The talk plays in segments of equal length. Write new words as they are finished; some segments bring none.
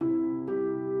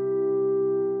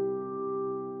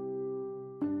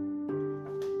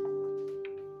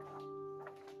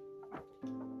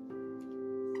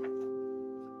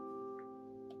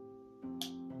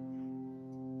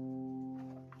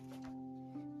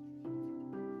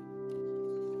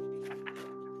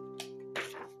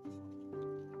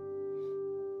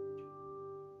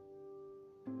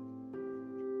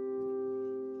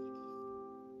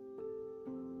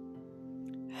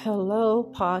Hello,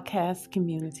 podcast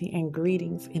community, and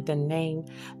greetings in the name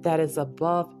that is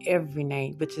above every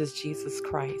name, which is Jesus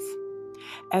Christ.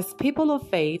 As people of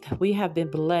faith, we have been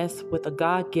blessed with a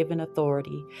God-given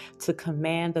authority to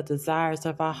command the desires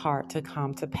of our heart to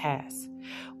come to pass.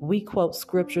 We quote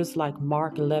scriptures like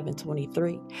Mark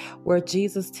 11:23, where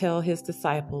Jesus tells his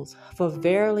disciples, "For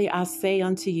verily I say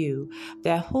unto you,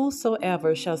 that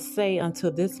whosoever shall say unto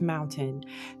this mountain,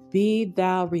 Be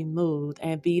thou removed,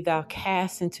 and be thou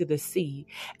cast into the sea,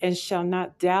 and shall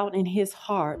not doubt in his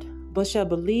heart, but shall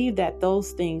believe that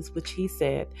those things which he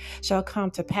said shall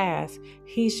come to pass,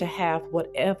 he shall have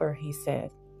whatever he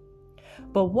said."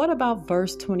 But what about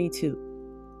verse 22?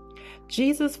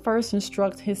 Jesus first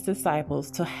instructs his disciples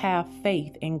to have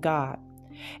faith in God.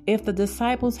 If the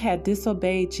disciples had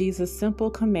disobeyed Jesus' simple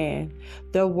command,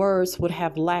 their words would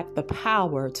have lacked the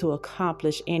power to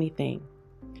accomplish anything.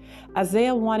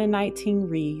 Isaiah 1:19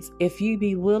 reads, "If you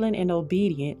be willing and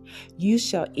obedient, you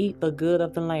shall eat the good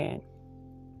of the land."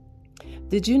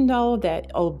 Did you know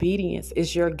that obedience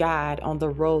is your guide on the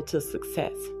road to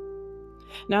success?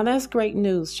 Now that's great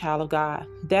news, child of God.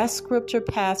 That scripture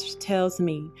passage tells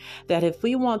me that if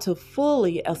we want to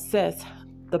fully assess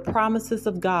the promises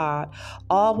of God,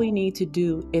 all we need to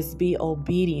do is be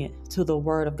obedient to the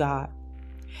word of God.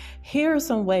 Here are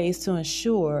some ways to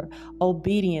ensure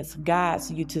obedience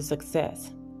guides you to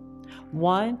success.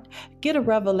 1, get a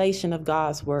revelation of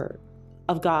God's word,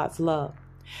 of God's love.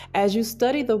 As you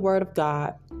study the word of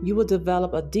God, you will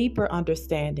develop a deeper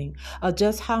understanding of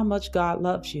just how much God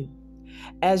loves you.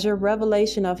 As your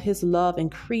revelation of his love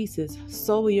increases,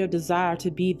 so will your desire to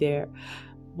be there.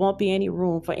 Won't be any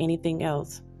room for anything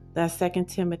else. That's 2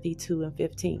 Timothy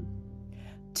 2:15.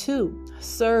 2,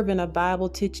 serve in a Bible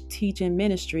teaching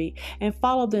ministry and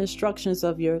follow the instructions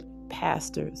of your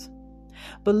pastors.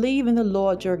 Believe in the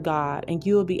Lord your God and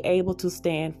you will be able to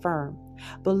stand firm.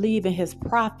 Believe in his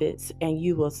prophets and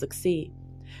you will succeed.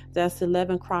 That's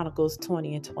 11 Chronicles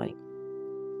 20:20.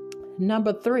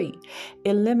 Number 3,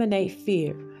 eliminate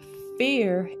fear.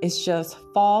 Fear is just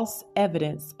false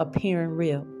evidence appearing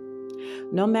real.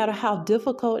 No matter how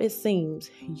difficult it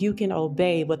seems, you can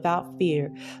obey without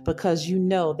fear because you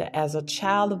know that as a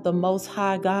child of the Most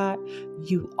High God,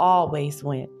 you always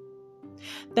win.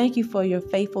 Thank you for your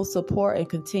faithful support and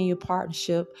continued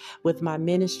partnership with my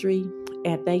ministry.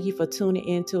 And thank you for tuning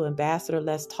in to Ambassador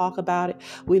Let's Talk About It.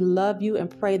 We love you and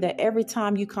pray that every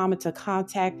time you come into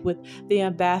contact with the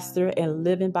Ambassador and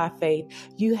living by faith,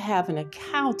 you have an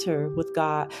encounter with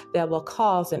God that will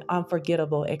cause an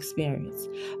unforgettable experience.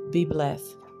 Be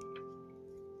blessed.